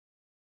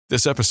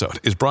This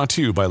episode is brought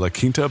to you by La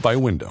Quinta by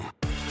Wyndham.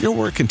 Your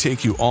work can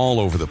take you all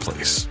over the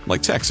place,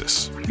 like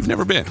Texas. You've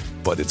never been,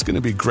 but it's going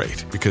to be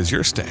great because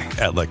you're staying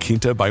at La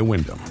Quinta by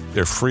Wyndham.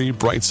 Their free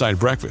Bright Side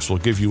breakfast will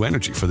give you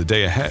energy for the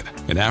day ahead.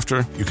 And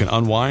after, you can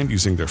unwind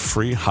using their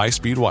free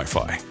high-speed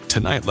Wi-Fi.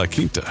 Tonight, La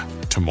Quinta.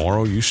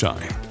 Tomorrow, you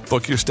shine.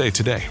 Book your stay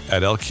today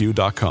at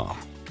LQ.com.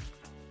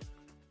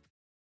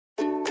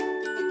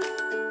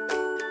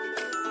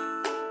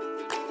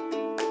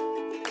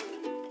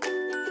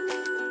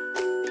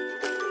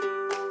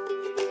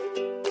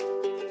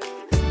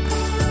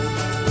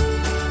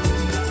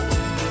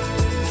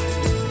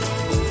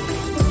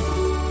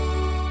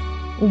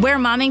 We're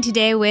momming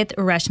today with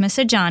Reshma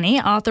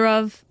Saujani, author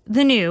of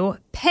the new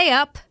Pay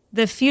Up,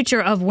 The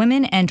Future of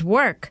Women and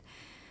Work.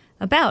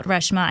 About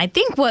Reshma, I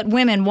think what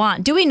women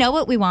want. Do we know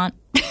what we want?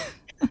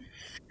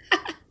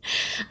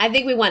 I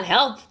think we want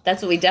help.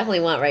 That's what we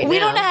definitely want right now. We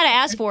don't know how to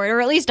ask for it, or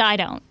at least I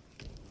don't.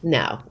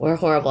 No, we're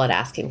horrible at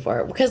asking for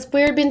it because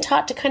we've been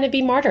taught to kind of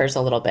be martyrs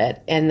a little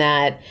bit, and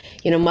that,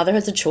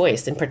 motherhood's a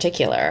choice in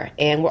particular.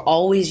 And we're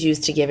always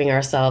used to giving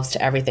ourselves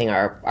to everything,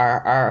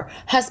 our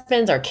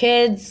husbands, our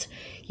kids,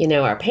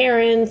 our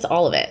parents,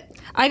 all of it.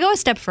 I go a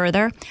step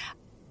further.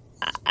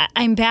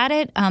 I'm bad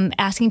at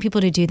asking people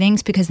to do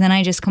things because then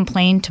I just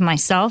complain to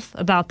myself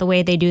about the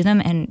way they do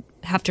them and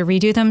have to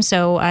redo them.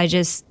 So I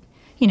just,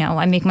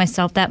 I make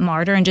myself that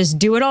martyr and just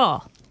do it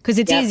all because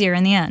it's easier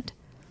in the end.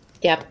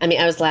 Yep. I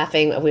mean, I was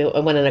laughing. We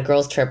went on a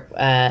girls' trip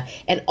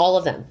and all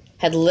of them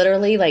had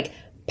literally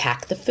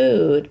packed the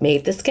food,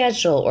 made the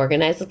schedule,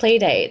 organized the play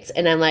dates.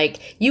 And I'm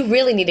like, you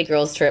really need a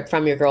girls' trip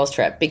from your girls'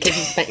 trip because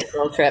you spent your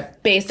girls'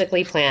 trip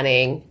basically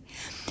planning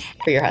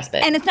for your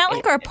husband. And it's not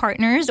like our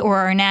partners or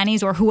our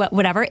nannies or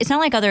whatever. It's not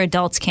like other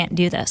adults can't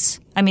do this.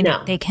 I mean,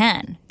 they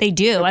can. They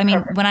do. I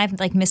mean, when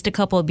I've missed a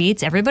couple of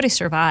beats, everybody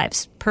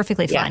survives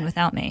perfectly fine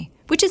without me,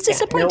 which is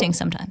disappointing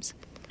sometimes.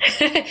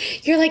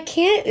 You're like,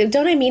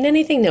 don't I mean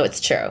anything? No,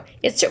 it's true.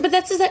 It's true. But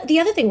that's the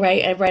other thing,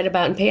 right? I write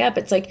about in Pay Up.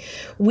 It's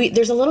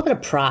there's a little bit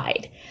of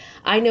pride.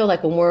 I know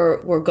when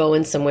we're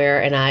going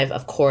somewhere and I've,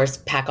 of course,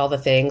 pack all the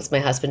things, my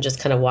husband just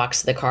kind of walks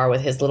to the car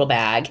with his little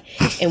bag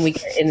and we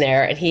get in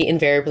there and he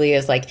invariably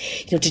is like,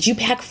 did you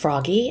pack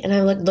Froggy? And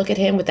I look at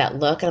him with that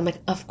look and I'm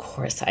like, of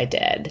course I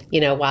did,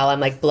 while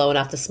I'm blowing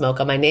off the smoke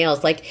on my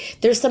nails.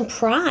 There's some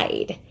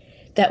pride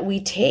that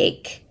we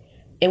take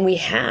and we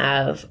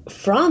have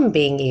from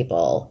being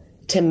able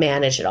to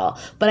manage it all.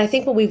 But I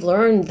think what we've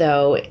learned,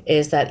 though,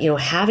 is that,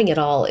 having it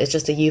all is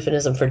just a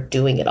euphemism for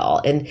doing it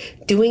all. And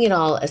doing it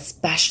all,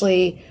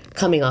 especially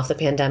coming off the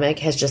pandemic,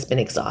 has just been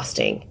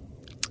exhausting.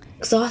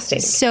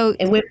 So,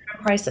 and women are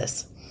in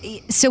crisis.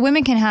 So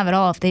women can have it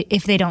all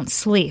if they don't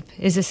sleep,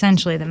 is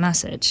essentially the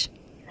message.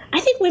 I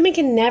think women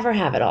can never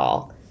have it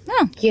all.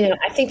 Oh.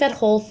 I think that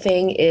whole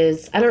thing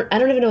is, I don't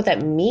even know what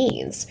that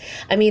means.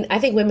 I mean, I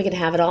think women can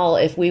have it all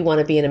if we want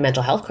to be in a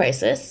mental health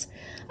crisis.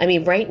 I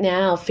mean, right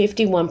now,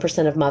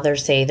 51% of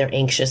mothers say they're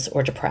anxious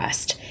or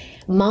depressed.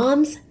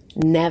 Moms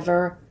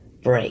never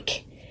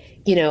break.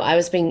 I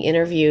was being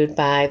interviewed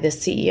by the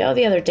CEO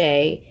the other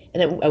day,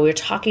 and we were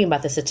talking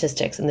about the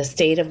statistics and the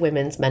state of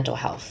women's mental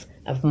health,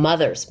 of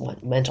mothers'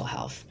 mental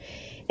health.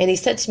 And he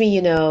said to me,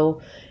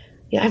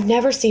 I've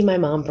never seen my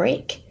mom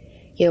break.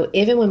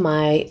 Even when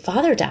my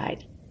father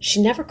died,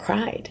 she never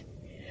cried.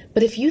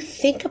 But if you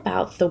think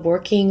about the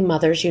working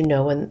mothers in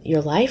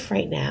your life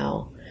right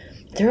now,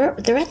 they're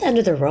at the end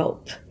of the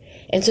rope.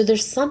 And so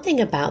there's something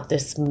about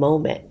this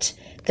moment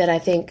that I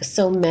think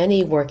so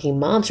many working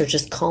moms are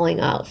just calling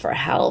out for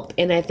help.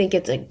 And I think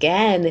it's,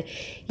 again,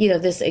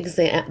 this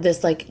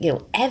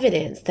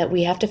evidence that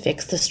we have to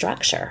fix the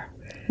structure.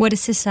 What does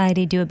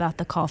society do about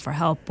the call for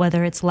help,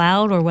 whether it's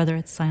loud or whether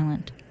it's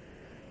silent?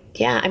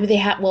 Yeah, I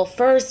mean,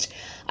 first,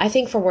 I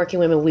think for working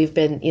women, we've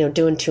been,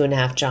 doing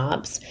 2.5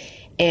 jobs.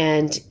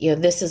 And,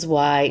 this is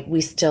why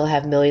we still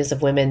have millions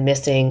of women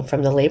missing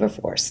from the labor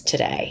force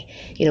today.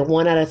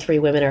 1 out of 3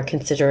 women are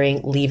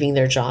considering leaving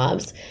their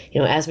jobs.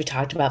 As we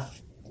talked about,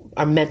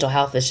 our mental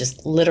health is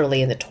just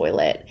literally in the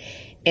toilet.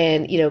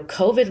 And,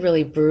 COVID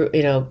really blew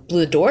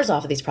the doors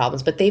off of these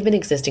problems, but they've been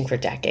existing for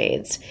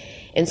decades.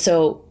 And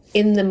so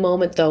in the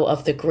moment, though,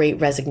 of the Great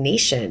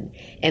Resignation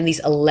and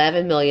these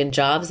 11 million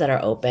jobs that are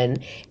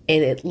open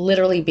and it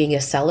literally being a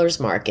seller's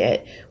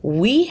market,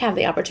 we have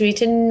the opportunity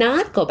to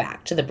not go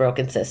back to the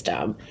broken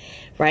system,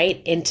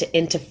 right? And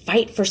to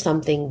fight for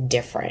something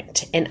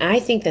different. And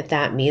I think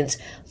that means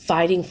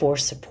fighting for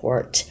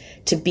support,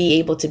 to be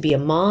able to be a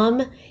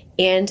mom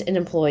and an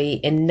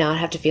employee and not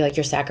have to feel like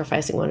you're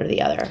sacrificing one or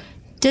the other.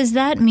 Does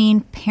that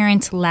mean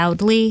parents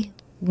loudly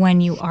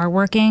when you are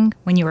working,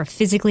 when you are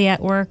physically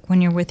at work,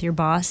 when you're with your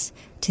boss,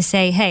 to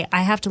say, hey,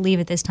 I have to leave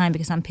at this time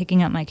because I'm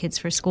picking up my kids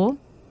for school?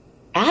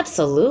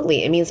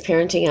 Absolutely. It means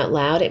parenting out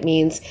loud. It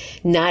means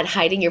not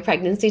hiding your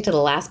pregnancy to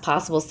the last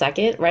possible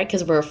second, right?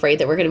 Because we're afraid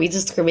that we're going to be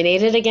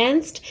discriminated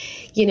against.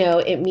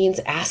 It means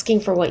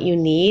asking for what you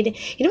need.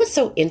 What's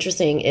so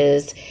interesting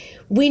is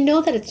we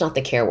know that it's not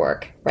the care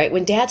work, right?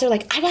 When dads are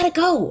like, I got to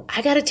go.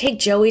 I got to take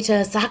Joey to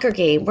a soccer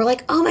game. We're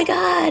like, oh my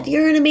God,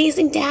 you're an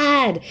amazing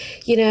dad.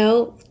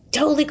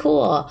 Totally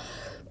cool.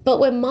 But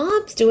when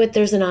moms do it,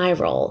 there's an eye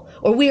roll,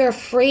 or we are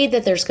afraid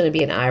that there's going to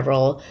be an eye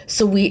roll.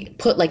 So we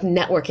put like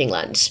networking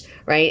lunch,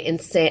 right?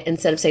 Instead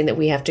of saying that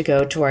we have to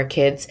go to our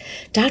kids'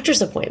 doctor's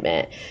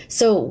appointment.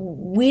 So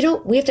we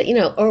have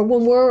to, or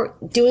when we're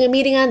doing a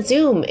meeting on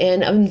Zoom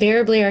and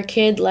invariably our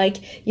kid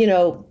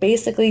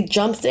basically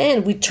jumps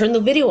in, we turn the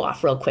video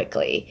off real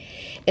quickly.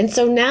 And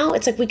so now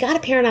it's like, we got to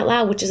parent out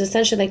loud, which is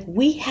essentially like,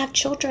 we have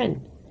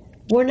children.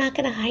 We're not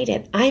going to hide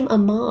it. I'm a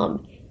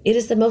mom. It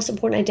is the most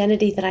important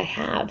identity that I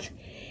have.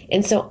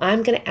 And so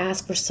I'm going to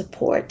ask for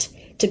support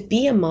to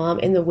be a mom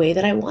in the way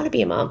that I want to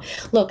be a mom.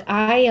 Look,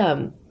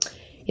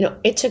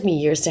 it took me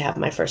years to have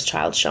my first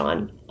child,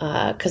 Sean,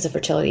 because of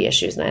fertility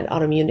issues, and I had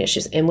autoimmune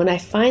issues. And when I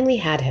finally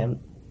had him,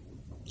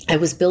 I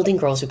was building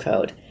Girls Who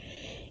Code.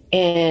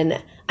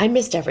 And I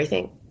missed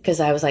everything because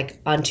I was like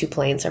on 2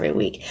 planes every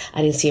week.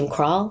 I didn't see him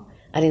crawl.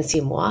 I didn't see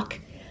him walk.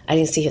 I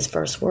didn't see his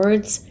first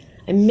words.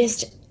 I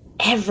missed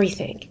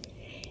everything.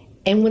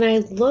 And when I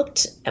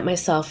looked at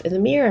myself in the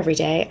mirror every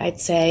day, I'd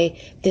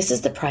say, this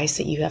is the price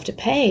that you have to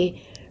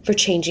pay for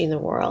changing the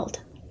world.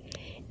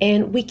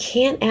 And we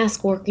can't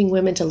ask working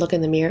women to look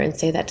in the mirror and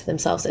say that to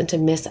themselves and to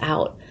miss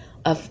out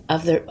of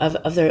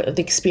the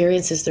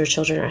experiences their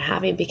children are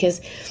having,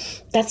 because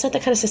that's not the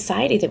kind of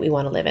society that we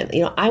want to live in.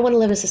 I want to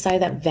live in a society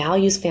that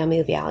values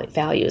family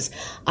values.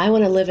 I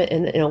want to live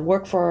in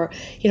work for,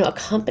 a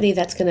company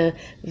that's going to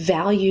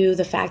value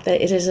the fact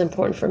that it is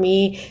important for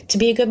me to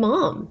be a good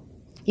mom,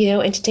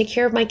 and to take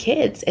care of my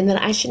kids, and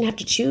that I shouldn't have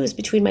to choose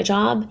between my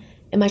job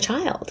and my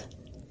child.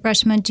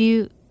 Reshma,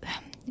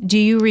 do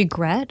you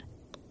regret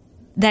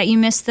that you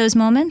missed those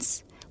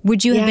moments?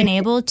 Would you have been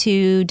able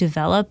to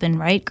develop and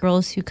write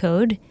Girls Who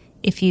Code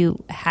if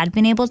you had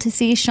been able to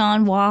see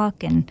Sean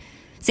walk and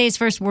say his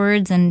first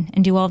words and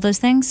do all of those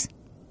things?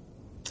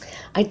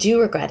 I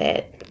do regret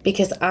it,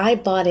 because I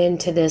bought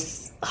into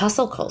this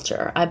hustle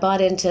culture. I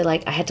bought into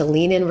I had to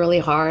lean in really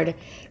hard,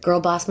 girl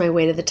boss my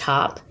way to the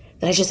top,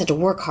 that I just had to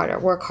work harder.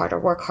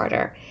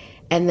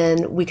 And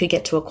then we could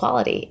get to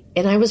equality.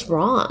 And I was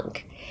wrong.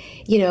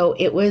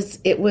 It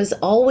was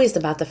always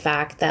about the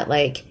fact that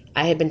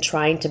I had been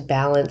trying to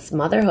balance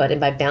motherhood. And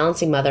by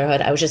balancing motherhood,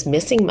 I was just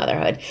missing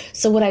motherhood.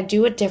 So would I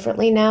do it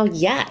differently now?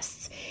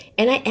 Yes.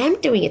 And I am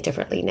doing it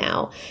differently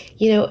now.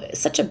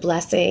 Such a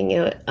blessing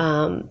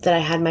that I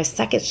had my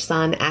second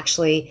son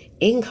actually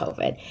in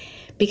COVID,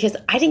 because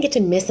I didn't get to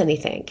miss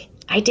anything.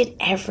 I did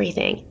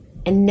everything.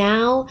 And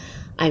now,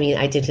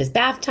 I did his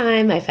bath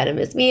time. I fed him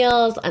his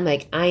meals. I'm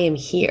like, I am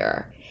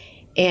here.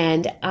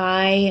 And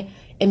I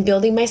am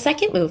building my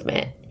second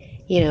movement.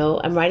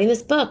 I'm writing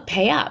this book,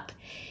 Pay Up.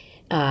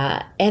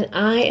 And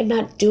I am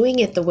not doing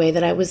it the way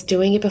that I was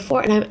doing it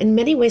before. And I'm in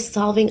many ways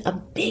solving a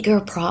bigger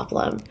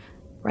problem,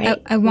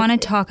 right? I want to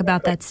talk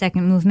about that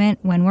second movement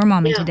when We're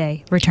Momming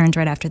Today returns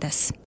right after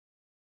this.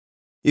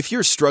 If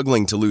you're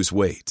struggling to lose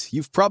weight,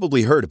 you've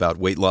probably heard about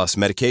weight loss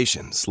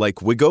medications like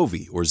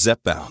Wegovy or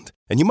Zepbound,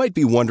 and you might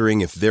be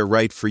wondering if they're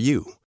right for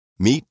you.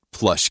 Meet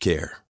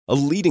PlushCare, a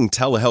leading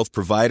telehealth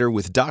provider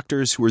with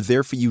doctors who are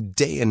there for you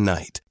day and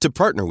night to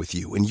partner with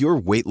you in your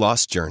weight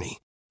loss journey.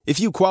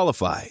 If you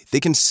qualify, they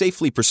can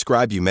safely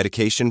prescribe you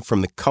medication from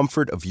the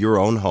comfort of your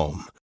own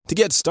home. To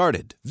get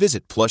started,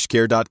 visit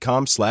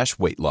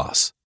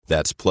plushcare.com/weight-loss.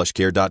 That's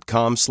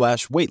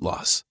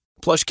plushcare.com/weight-loss.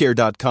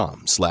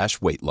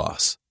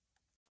 plushcare.com/weight-loss.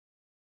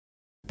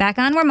 Back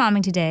on We're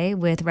Momming Today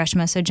with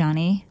Reshma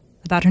Saujani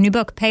about her new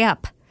book, Pay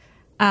Up.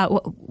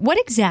 What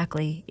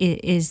exactly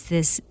is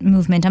this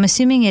movement? I'm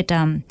assuming it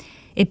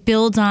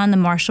builds on the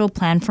Marshall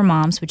Plan for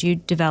Moms, which you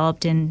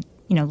developed in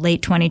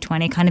late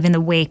 2020, kind of in the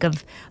wake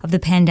of the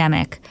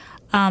pandemic.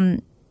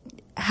 How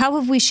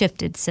have we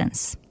shifted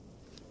since?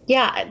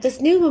 Yeah, this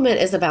new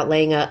movement is about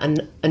laying a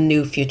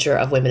new future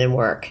of women in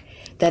work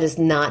that is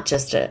not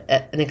just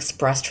an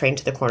express train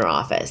to the corner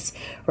office,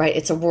 right?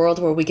 It's a world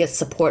where we get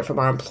support from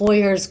our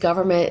employers,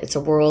 government. It's a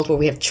world where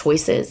we have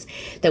choices,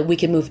 that we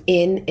can move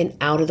in and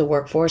out of the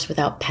workforce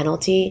without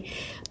penalty,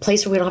 a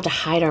place where we don't have to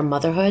hide our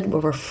motherhood, where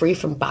we're free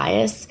from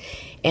bias,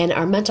 and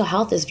our mental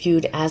health is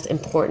viewed as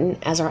important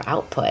as our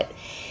output.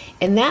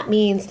 And that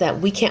means that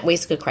we can't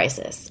waste a good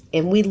crisis.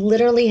 And we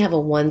literally have a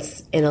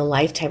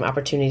once-in-a-lifetime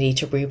opportunity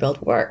to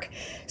rebuild work.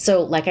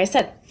 So like I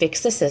said,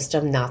 fix the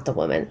system, not the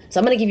woman. So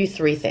I'm going to give you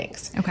 3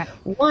 things. Okay.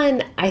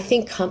 1, I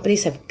think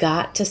companies have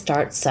got to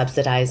start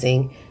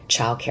subsidizing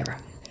childcare.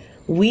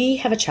 We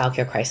have a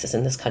childcare crisis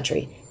in this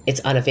country. It's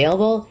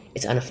unavailable.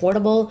 It's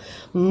unaffordable.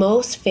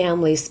 Most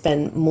families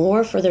spend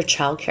more for their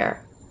childcare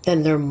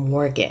than their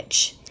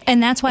mortgage.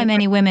 And that's why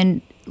many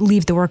women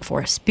leave the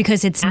workforce,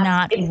 because it's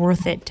not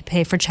worth it to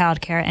pay for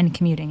childcare and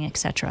commuting,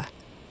 etc.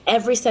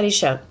 Every study's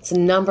shown it's the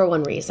number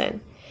one reason.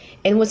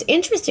 And what's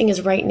interesting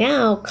is right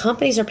now,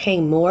 companies are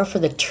paying more for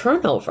the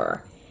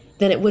turnover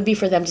than it would be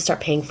for them to start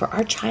paying for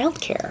our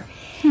childcare.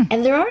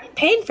 And they're already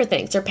paying for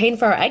things. They're paying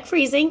for our egg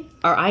freezing,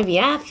 our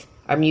IVF,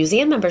 our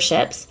museum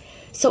memberships.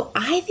 So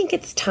I think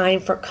it's time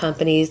for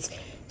companies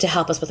to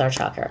help us with our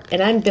childcare.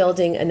 And I'm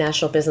building a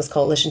national business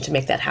coalition to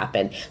make that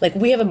happen.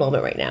 We have a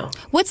moment right now.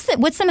 What's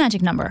the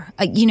magic number?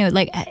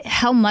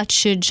 How much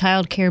should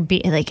childcare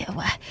be?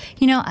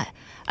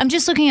 I'm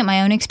just looking at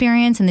my own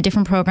experience and the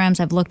different programs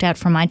I've looked at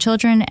for my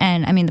children,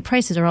 and I mean, the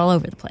prices are all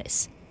over the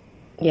place.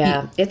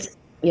 Yeah, it's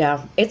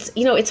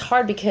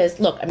hard because,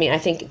 look, I mean, I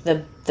think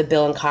the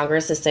bill in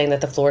Congress is saying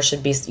that the floor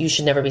you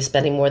should never be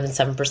spending more than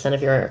 7%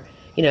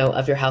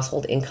 of your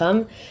household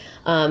income.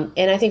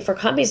 And I think for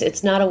companies,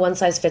 it's not a one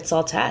size fits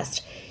all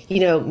test.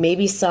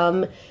 Maybe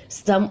some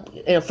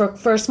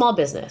for a small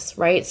business,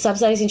 right?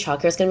 Subsidizing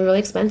childcare is going to be really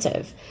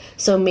expensive.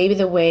 So maybe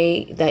the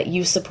way that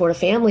you support a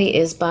family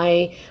is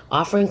by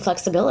offering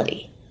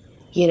flexibility,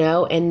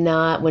 and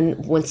not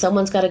when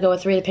someone's got to go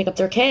at 3 to pick up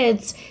their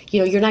kids,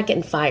 you're not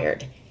getting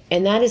fired.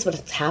 And that is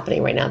what's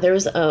happening right now. There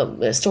was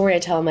a story I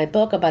tell in my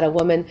book about a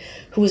woman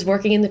who was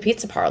working in the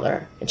pizza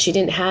parlor and she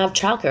didn't have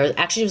childcare.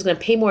 Actually, she was going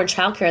to pay more in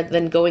childcare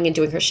than going and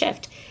doing her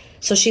shift.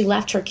 So she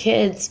left her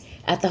kids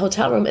at the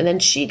hotel room, and then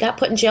she got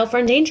put in jail for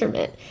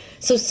endangerment.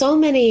 So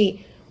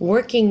many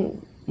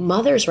working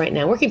mothers right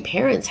now, working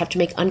parents, have to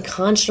make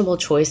unconscionable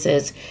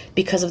choices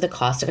because of the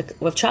cost of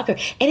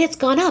childcare. And it's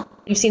gone up.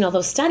 You've seen all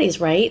those studies,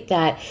 right?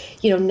 That,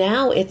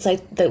 now it's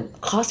like the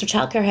cost of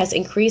childcare has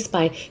increased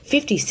by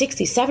 50,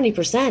 60,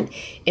 70%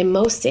 in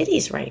most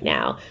cities right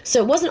now. So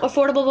it wasn't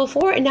affordable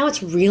before, and now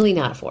it's really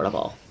not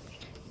affordable.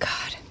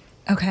 God.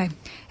 Okay.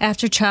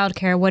 After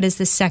childcare, what is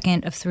the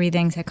second of 3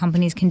 things that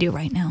companies can do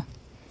right now?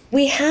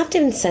 We have to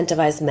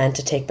incentivize men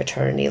to take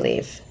paternity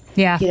leave.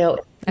 Yeah.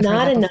 I've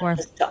not heard that enough before.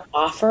 just to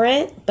offer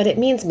it, but it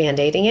means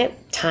mandating it,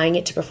 tying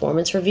it to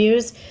performance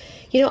reviews.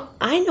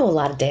 I know a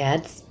lot of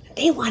dads,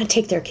 they want to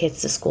take their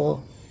kids to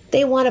school.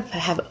 They want to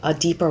have a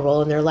deeper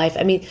role in their life.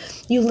 I mean,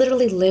 you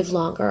literally live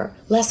longer,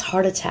 less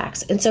heart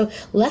attacks. And so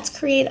let's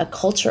create a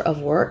culture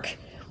of work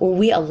where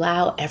we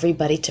allow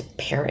everybody to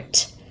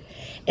parent.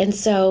 And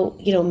so,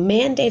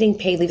 mandating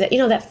paid leave,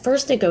 that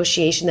first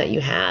negotiation that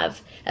you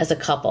have as a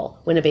couple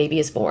when a baby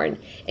is born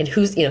and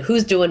who's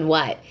doing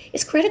what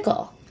is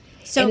critical.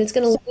 So, and it's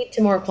going to lead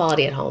to more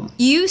equality at home.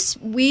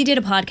 We did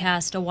a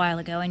podcast a while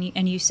ago,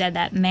 and you said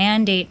that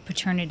mandate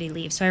paternity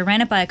leave. So I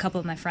ran it by a couple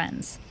of my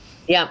friends.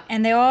 Yeah.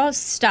 And they all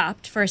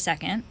stopped for a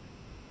second,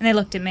 and they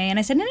looked at me, and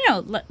I said,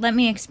 no, let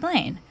me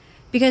explain.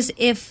 Because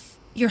if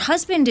your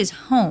husband is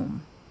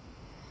home,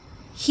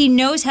 he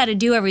knows how to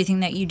do everything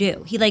that you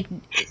do.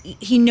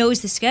 He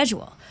knows the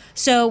schedule.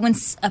 So when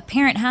a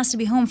parent has to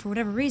be home for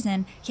whatever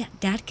reason, yeah,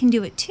 dad can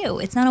do it too.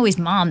 It's not always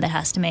mom that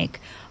has to make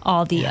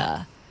all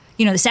the,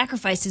 the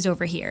sacrifices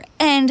over here.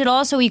 And it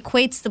also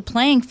equates the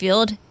playing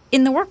field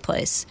in the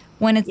workplace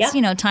when it's,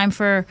 time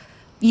for,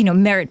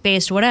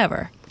 merit-based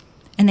whatever.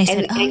 And they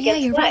said, yeah,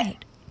 you're right.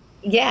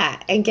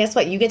 Yeah, and guess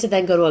what? You get to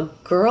then go to a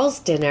girls'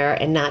 dinner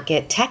and not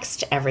get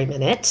text every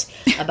minute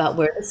about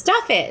where the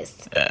stuff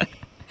is.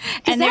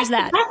 And there's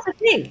that. That's the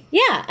thing.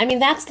 Yeah. I mean,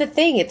 that's the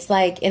thing. It's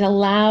like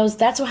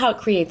that's how it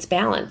creates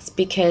balance,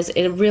 because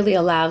it really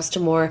allows to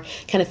more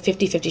kind of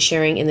 50-50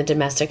 sharing in the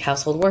domestic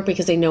household work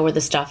because they know where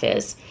the stuff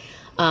is.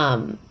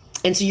 And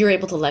so you're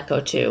able to let go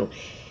too.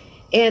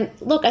 And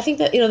look, I think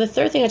that, the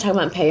third thing I talk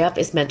about in Pay Up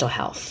is mental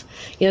health.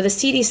 The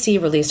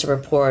CDC released a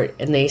report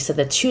and they said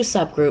the 2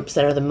 subgroups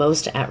that are the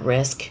most at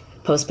risk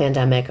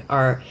post-pandemic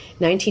are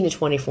 19 to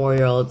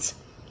 24-year-olds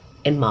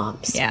and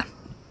moms. Yeah.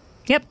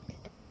 Yep.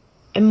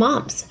 And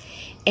moms.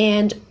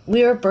 And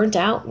we are burnt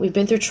out. We've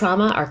been through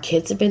trauma. Our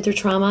kids have been through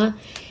trauma.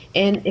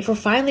 And if we're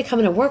finally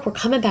coming to work, we're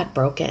coming back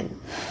broken.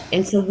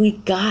 And so we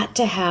got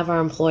to have our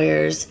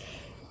employers,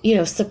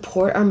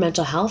 support our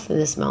mental health in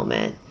this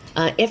moment.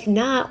 If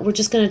not, we're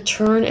just going to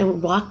turn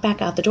and walk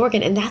back out the door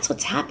again. And that's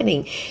what's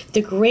happening.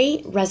 The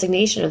great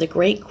resignation or the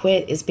great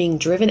quit is being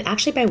driven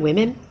actually by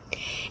women.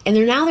 And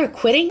they're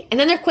quitting, and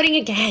then they're quitting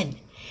again.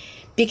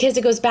 Because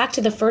it goes back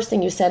to the first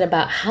thing you said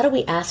about how do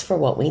we ask for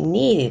what we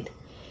need?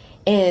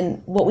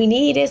 And what we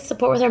need is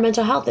support with our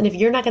mental health. And if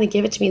you're not going to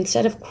give it to me,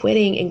 instead of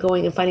quitting and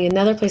going and finding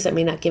another place that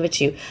may not give it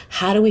to you,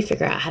 how do we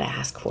figure out how to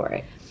ask for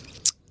it?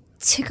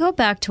 To go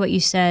back to what you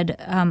said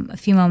a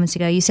few moments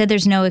ago, you said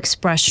there's no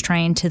express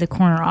train to the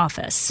corner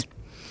office.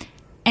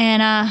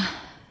 And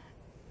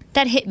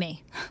that hit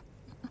me.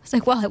 I was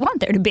like, well, I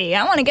want there to be.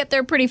 I want to get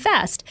there pretty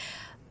fast.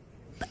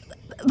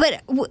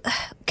 But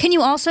can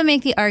you also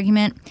make the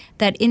argument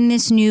that in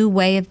this new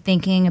way of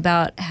thinking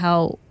about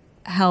how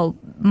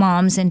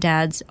moms and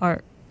dads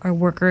are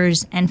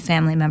workers and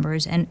family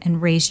members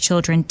and raise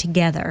children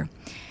together,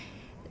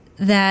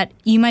 that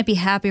you might be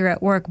happier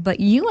at work, but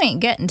you ain't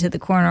getting to the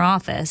corner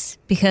office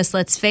because,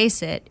 let's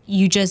face it,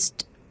 you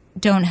just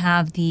don't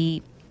have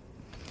the,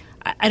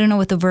 I don't know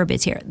what the verb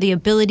is here, the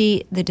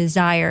ability, the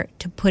desire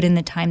to put in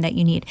the time that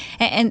you need.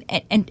 And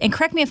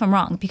correct me if I'm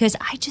wrong, because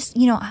I just,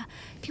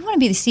 if you want to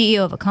be the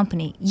CEO of a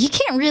company, you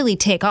can't really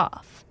take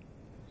off.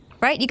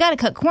 Right? You got to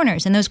cut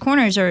corners, and those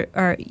corners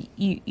are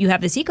you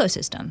have this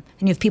ecosystem,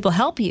 and you have people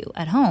help you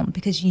at home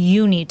because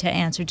you need to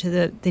answer to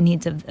the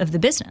needs of the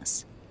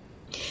business.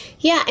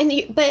 Yeah,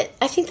 but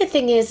I think the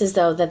thing is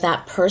though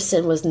that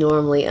person was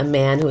normally a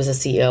man who was a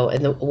CEO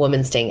and the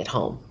woman staying at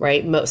home,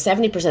 right?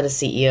 70% of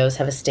CEOs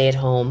have a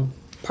stay-at-home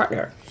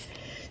partner.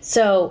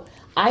 So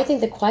I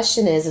think the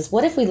question is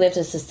what if we lived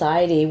in a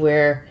society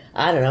where,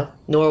 I don't know,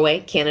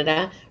 Norway,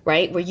 Canada,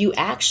 right? Where you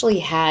actually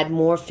had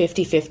more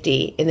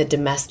 50-50 in the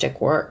domestic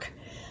work,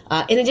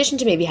 in addition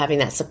to maybe having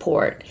that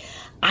support.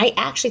 I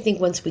actually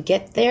think once we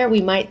get there, we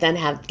might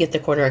then get the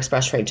Corner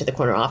Express train to the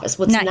corner office.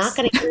 What's not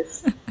going to get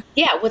us,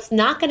 what's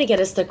not going to get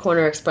us the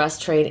Corner Express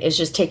train is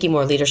just taking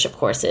more leadership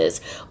courses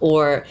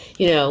or,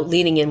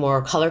 leaning in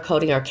more, color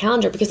coding our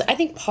calendar. Because I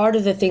think part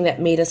of the thing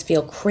that made us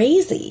feel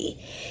crazy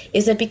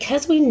is that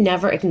because we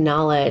never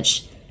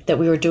acknowledged that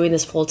we were doing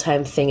this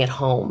full-time thing at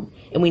home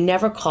and we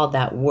never called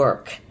that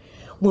work,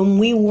 when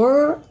we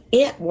were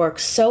at work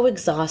so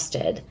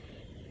exhausted,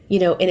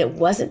 and it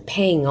wasn't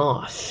paying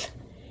off,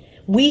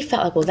 we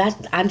felt like, well,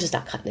 I'm just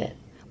not cutting it.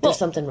 There's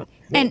something wrong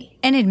with me.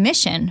 And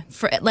admission,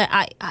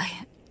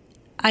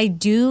 I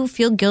do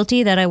feel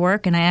guilty that I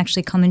work and I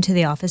actually come into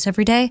the office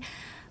every day.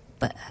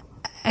 But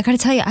I got to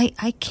tell you,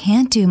 I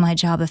can't do my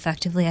job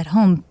effectively at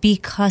home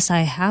because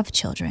I have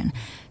children.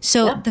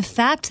 So the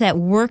fact that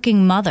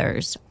working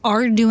mothers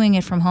are doing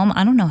it from home,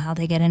 I don't know how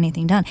they get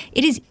anything done.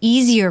 It is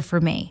easier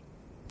for me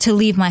to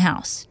leave my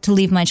house, to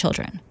leave my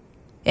children.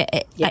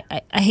 I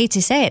hate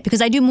to say it because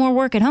I do more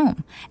work at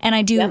home and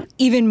I do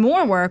even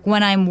more work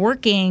when I'm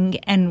working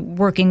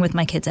with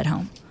my kids at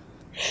home.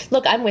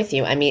 Look, I'm with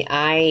you. I mean,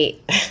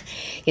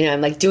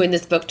 I'm like doing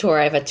this book tour.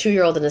 I have a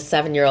 2-year-old and a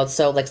 7-year-old.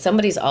 So like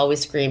somebody's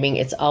always screaming.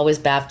 It's always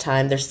bath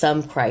time. There's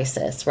some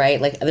crisis, right?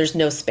 Like there's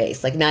no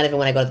space, like not even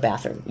when I go to the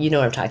bathroom. You know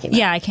what I'm talking about.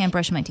 Yeah, I can't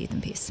brush my teeth in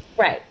peace.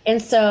 Right.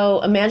 And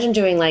so imagine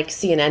doing like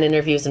CNN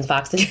interviews and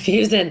Fox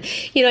interviews and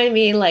you know what I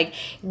mean? Like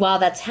while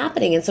that's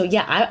happening. And so,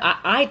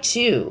 I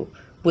too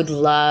would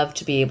love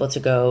to be able to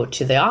go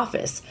to the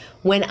office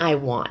when I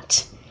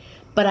want.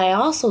 But I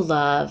also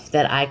love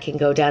that I can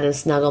go down and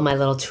snuggle my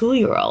little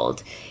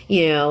 2-year-old,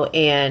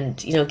 and,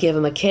 give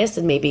him a kiss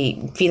and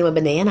maybe feed him a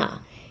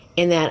banana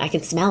and that I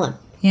can smell him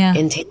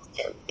and taste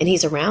him and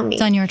he's around me.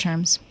 It's on your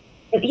terms.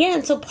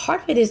 And so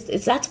part of it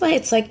is that's why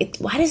it's like,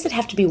 why does it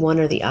have to be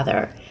one or the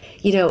other?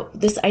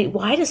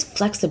 Why does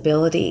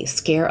flexibility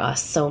scare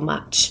us so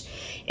much?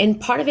 And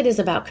part of it is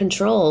about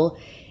control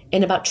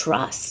and about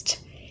trust.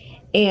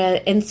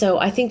 And so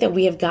I think that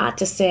we have got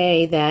to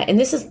say that, and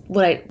this is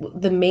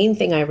the main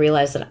thing I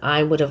realized that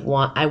I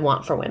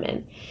want for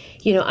women.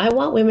 I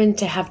want women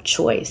to have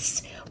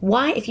choice.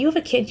 Why? If you have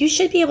a kid, you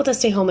should be able to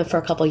stay home for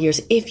a couple of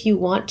years if you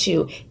want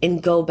to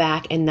and go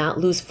back and not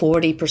lose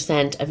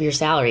 40% of your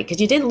salary because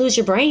you didn't lose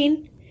your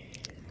brain,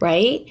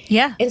 right?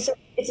 Yeah. And so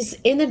it's this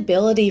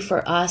inability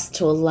for us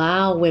to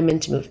allow women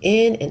to move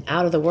in and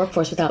out of the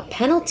workforce without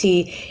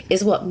penalty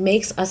is what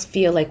makes us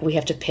feel like we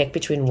have to pick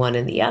between one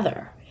and the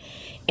other.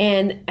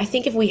 And I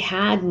think if we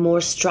had more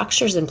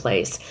structures in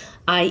place,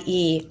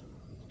 i.e.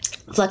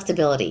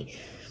 flexibility,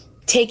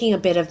 taking a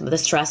bit of the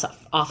stress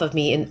off of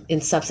me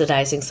in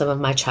subsidizing some of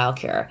my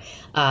childcare,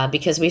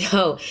 because we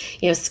know,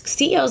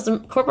 CEOs, the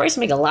corporations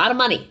make a lot of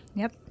money.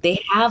 Yep.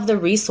 They have the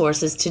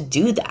resources to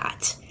do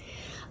that.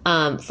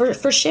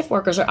 For shift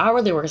workers or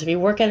hourly workers, if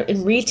you work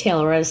in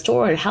retail or at a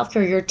store or in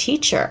healthcare, you're a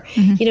teacher,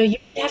 you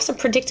have some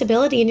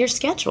predictability in your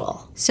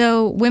schedule.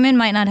 So women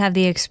might not have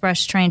the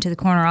express train to the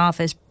corner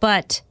office,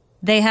 but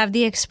they have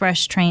the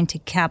express train to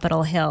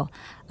Capitol Hill.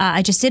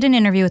 I just did an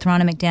interview with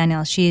Ronna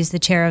McDaniel. She's the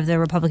chair of the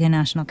Republican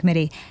National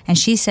Committee, and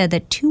she said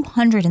that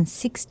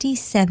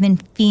 267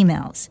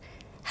 females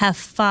have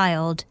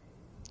filed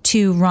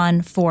to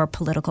run for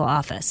political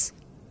office.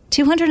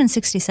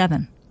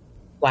 267.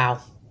 Wow.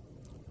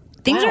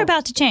 Things are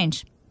about to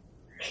change.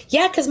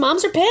 Yeah, because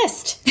moms are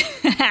pissed.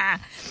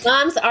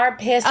 Moms are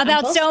pissed.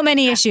 About so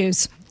many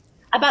issues.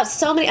 About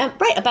so many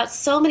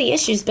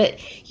issues, but,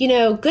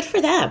 good for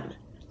them.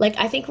 Like,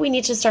 I think we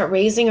need to start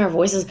raising our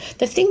voices.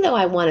 The thing, though,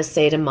 I want to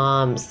say to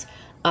moms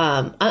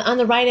on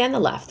the right and the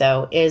left,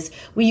 though, is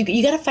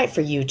you got to fight for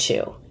you,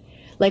 too.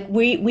 Like,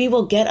 we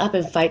will get up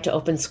and fight to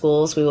open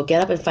schools. We will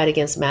get up and fight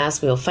against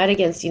masks. We will fight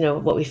against,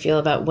 what we feel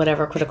about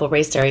whatever critical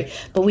race theory.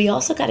 But we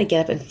also got to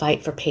get up and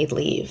fight for paid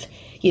leave,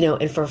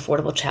 and for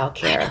affordable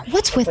childcare.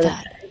 What's with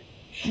that?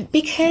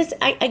 Because,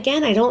 I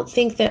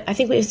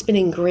think it's been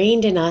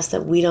ingrained in us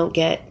that we don't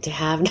get to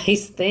have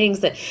nice things,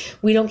 that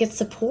we don't get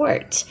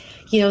support.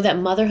 That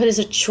motherhood is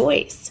a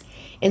choice.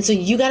 And so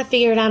you got to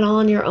figure it out all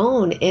on your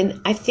own.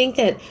 And I think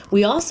that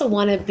we are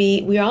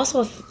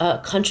also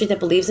a country that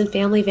believes in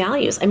family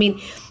values. I mean,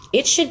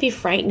 it should be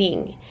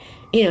frightening,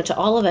 to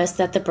all of us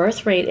that the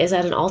birth rate is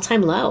at an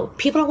all-time low.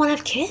 People don't want to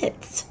have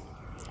kids.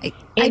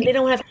 They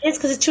don't want to have kids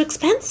because it's too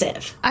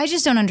expensive. I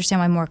just don't understand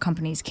why more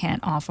companies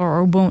can't offer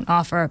or won't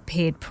offer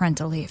paid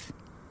parental leave.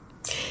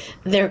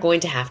 They're going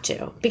to have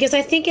to, because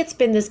I think it's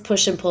been this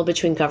push and pull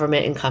between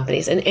government and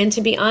companies. And to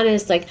be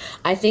honest, like,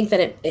 I think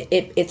that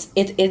it's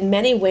in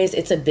many ways,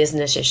 it's a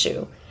business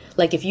issue.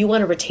 Like if you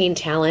want to retain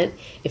talent,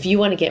 if you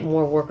want to get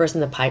more workers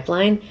in the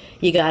pipeline,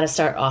 you got to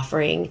start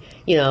offering,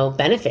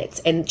 benefits.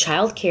 And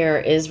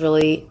childcare is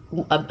really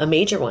a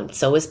major one.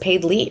 So is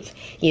paid leave,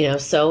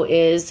 so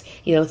is,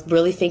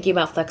 really thinking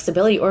about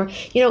flexibility or,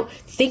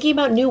 thinking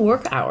about new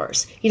work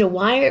hours.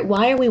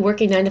 Why are we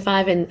working 9 to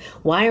 5 and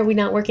why are we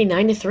not working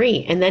 9 to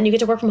 3? And then you get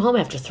to work from home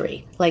after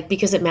 3,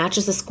 because it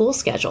matches the school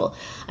schedule.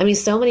 I mean,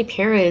 so many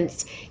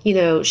parents,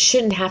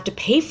 shouldn't have to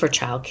pay for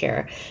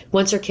childcare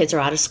once their kids are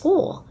out of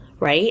school.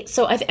 Right.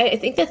 So I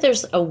think that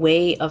there's a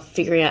way of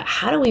figuring out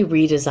how do we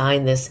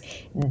redesign this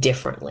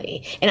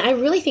differently. And I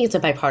really think it's a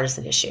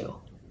bipartisan issue.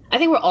 I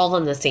think we're all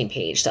on the same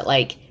page that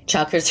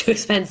childcare is too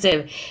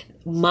expensive.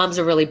 Moms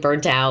are really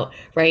burnt out.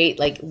 Right.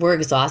 We're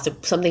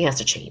exhausted. Something has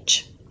to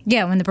change.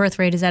 Yeah. When the birth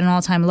rate is at an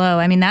all-time low.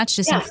 I mean, that's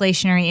just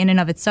inflationary in and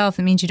of itself.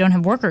 It means you don't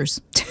have workers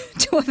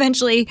to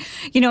eventually,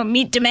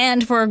 meet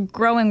demand for a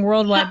growing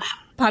worldwide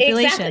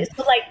population.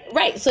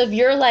 Exactly. So if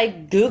you're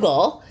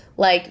Google,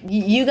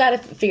 you got to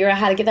figure out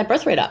how to get that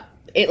birth rate up.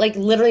 It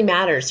literally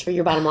matters for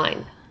your bottom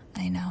line.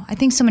 I know. I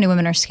think so many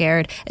women are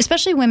scared,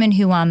 especially women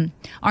who aren't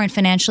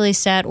financially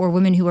set or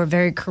women who are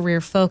very career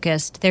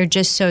focused. They're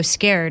just so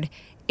scared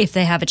if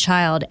they have a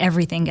child,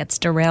 everything gets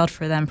derailed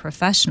for them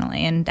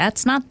professionally. And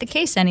that's not the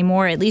case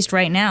anymore, at least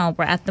right now.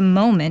 We're at the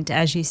moment,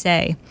 as you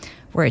say,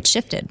 where it's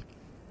shifted.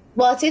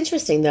 Well, it's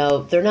interesting,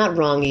 though. They're not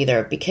wrong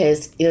either,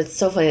 because, it's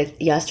so funny.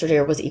 Yesterday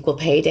was Equal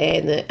Pay Day,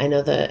 and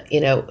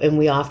and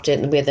we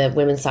had the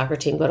women's soccer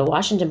team go to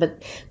Washington,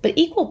 but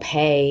equal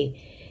pay,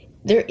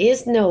 there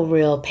is no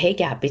real pay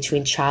gap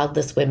between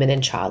childless women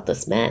and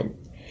childless men,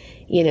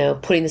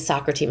 putting the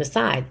soccer team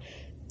aside.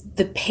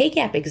 The pay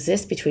gap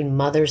exists between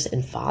mothers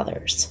and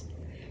fathers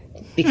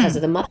because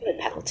of the motherhood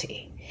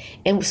penalty.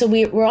 And so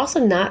we're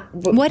also not.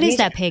 What is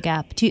that pay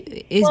gap?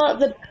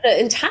 The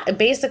entire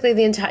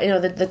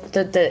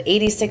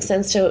 86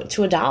 cents to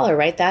 $1,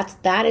 right?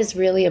 That is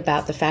really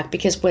about the fact,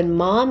 because when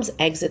moms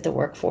exit the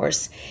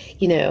workforce,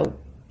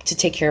 to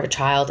take care of a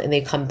child, and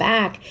they come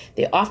back,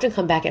 they often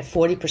come back at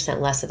 40%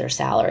 less of their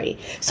salary.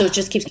 So it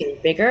just keeps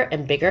getting bigger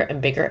and bigger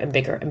and bigger and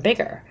bigger and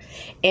bigger.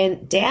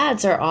 And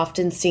dads are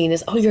often seen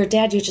as, oh, you're a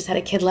dad, you just had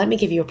a kid, let me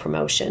give you a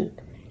promotion.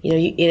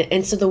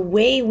 And so the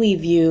way we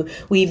view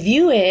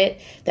it,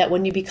 that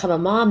when you become a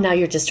mom, now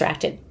you're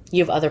distracted.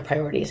 You have other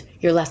priorities.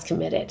 You're less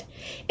committed.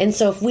 And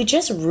so if we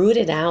just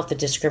rooted out the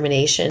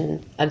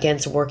discrimination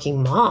against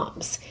working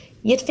moms,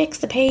 you'd fix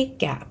the pay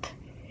gap.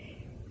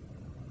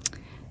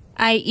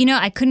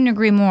 I couldn't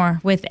agree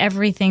more with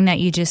everything that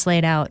you just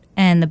laid out.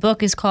 And the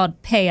book is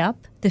called Pay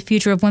Up, The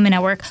Future of Women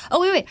at Work. Oh,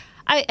 wait.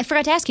 I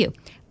forgot to ask you.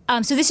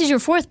 So this is your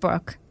fourth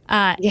book,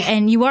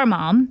 and you are a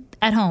mom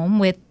at home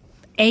with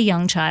a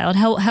young child.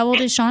 How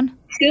old is Sean?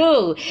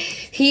 2.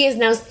 He is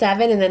now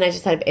 7, and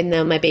then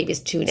now my baby's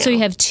 2 now. So you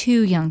have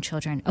 2 young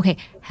children. Okay,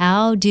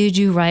 how did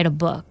you write a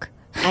book?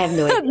 I have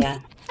no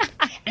idea.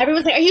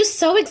 Everyone's like, "Are you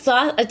so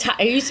exhausted?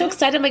 Are you so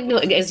excited?" I'm like, "No."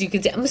 As you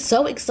can see, I'm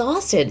so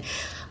exhausted.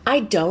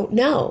 I don't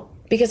know,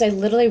 because I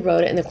literally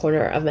wrote it in the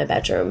corner of my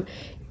bedroom,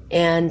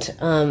 and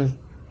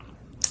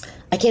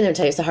I can't even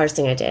tell you, it's the hardest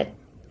thing I did.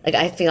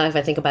 I feel like if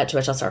I think about it too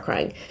much, I'll start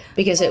crying,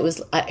 because it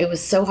was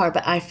so hard.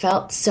 But I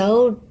felt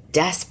so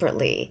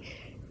desperately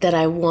that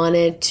I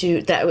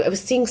was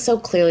seeing so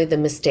clearly the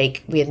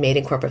mistake we had made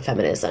in corporate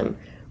feminism,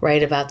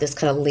 right? About this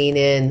kind of lean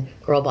in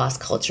girl boss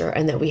culture,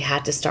 and that we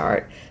had to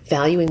start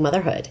valuing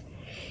motherhood.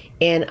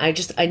 And I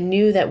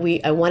knew that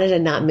I wanted to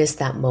not miss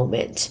that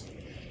moment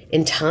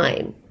in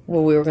time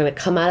where we were going to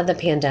come out of the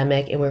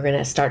pandemic and we were going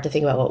to start to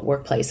think about what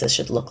workplaces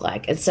should look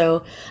like. And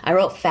so I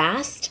wrote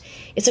fast.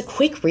 It's a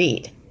quick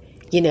read,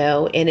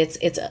 and it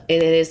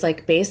is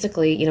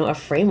basically, a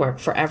framework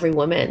for every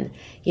woman,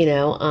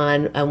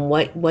 on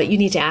what you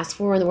need to ask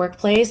for in the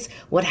workplace,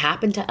 what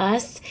happened to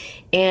us.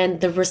 And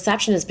the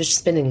reception has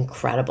just been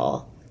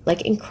incredible,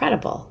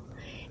 incredible.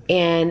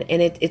 And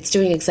it's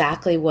doing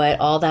exactly what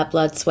all that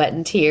blood, sweat,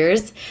 and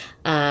tears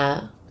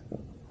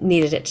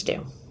needed it to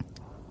do.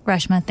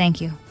 Reshma,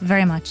 thank you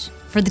very much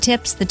for the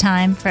tips, the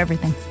time, for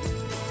everything.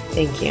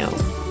 Thank you.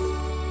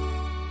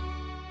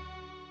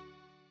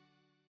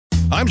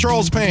 I'm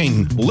Charles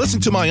Payne. Listen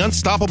to my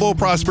Unstoppable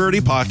Prosperity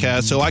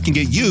podcast so I can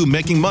get you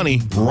making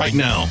money right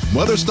now.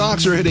 Whether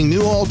stocks are hitting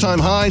new all-time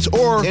highs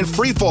or in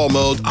free fall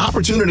mode,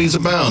 opportunities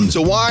abound.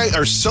 So why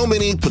are so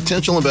many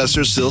potential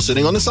investors still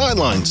sitting on the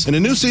sidelines? In a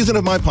new season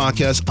of my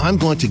podcast, I'm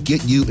going to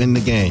get you in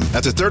the game.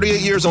 After 38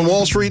 years on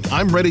Wall Street,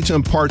 I'm ready to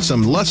impart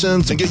some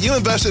lessons and get you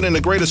invested in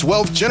the greatest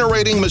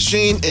wealth-generating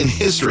machine in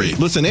history.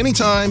 Listen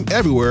anytime,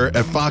 everywhere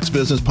at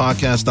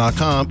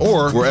foxbusinesspodcast.com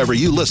or wherever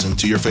you listen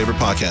to your favorite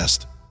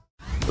podcast.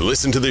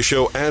 Listen to the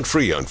show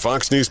ad-free on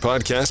Fox News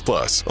Podcast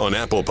Plus, on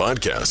Apple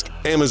Podcast,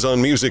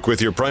 Amazon Music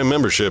with your Prime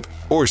membership,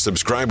 or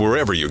subscribe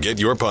wherever you get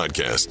your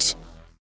podcasts.